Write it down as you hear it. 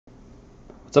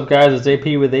What's up, guys? It's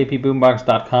AP with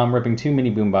APBoombox.com, ripping 2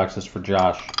 mini boomboxes for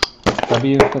Josh.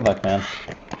 W, good luck, man.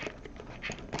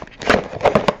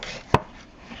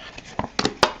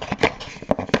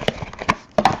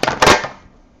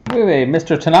 We have a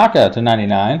Mr. Tanaka to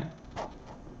 99.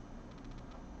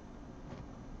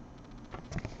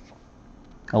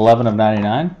 11 of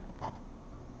 99.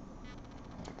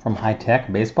 From High Tech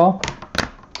Baseball.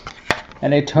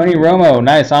 And a Tony Romo,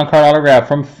 nice on-card autograph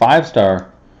from 5-Star.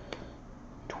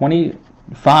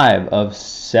 25 of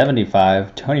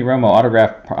 75. Tony Romo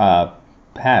autograph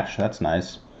patch. That's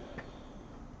nice.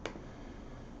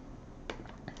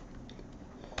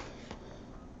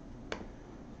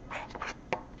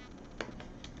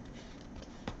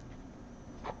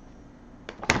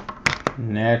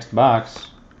 Next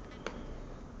box.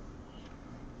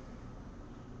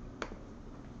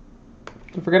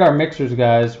 Don't forget our mixers,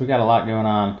 guys. We got a lot going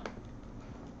on.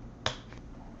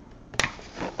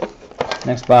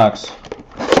 Next box.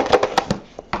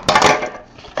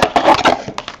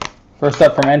 First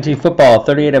up from NT Football,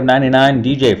 38 of 99,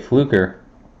 DJ Fluker.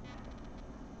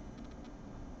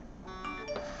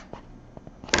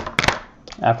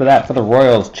 After that, for the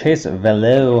Royals, Chase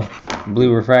Velo,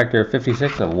 blue refractor,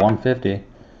 56 of 150.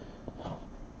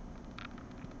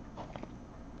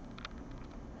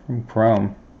 From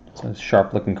Chrome. It's a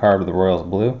sharp-looking card with the Royals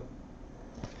blue.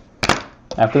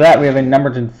 After that, we have a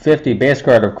numbered 50 base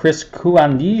card of Chris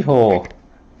Cuandijo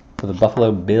for the Buffalo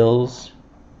Bills.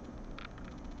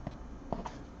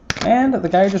 And the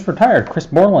guy who just retired, Chris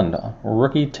Borland,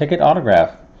 rookie ticket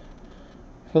autograph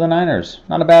for the Niners.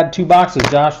 Not a bad 2 boxes,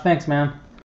 Josh. Thanks, man.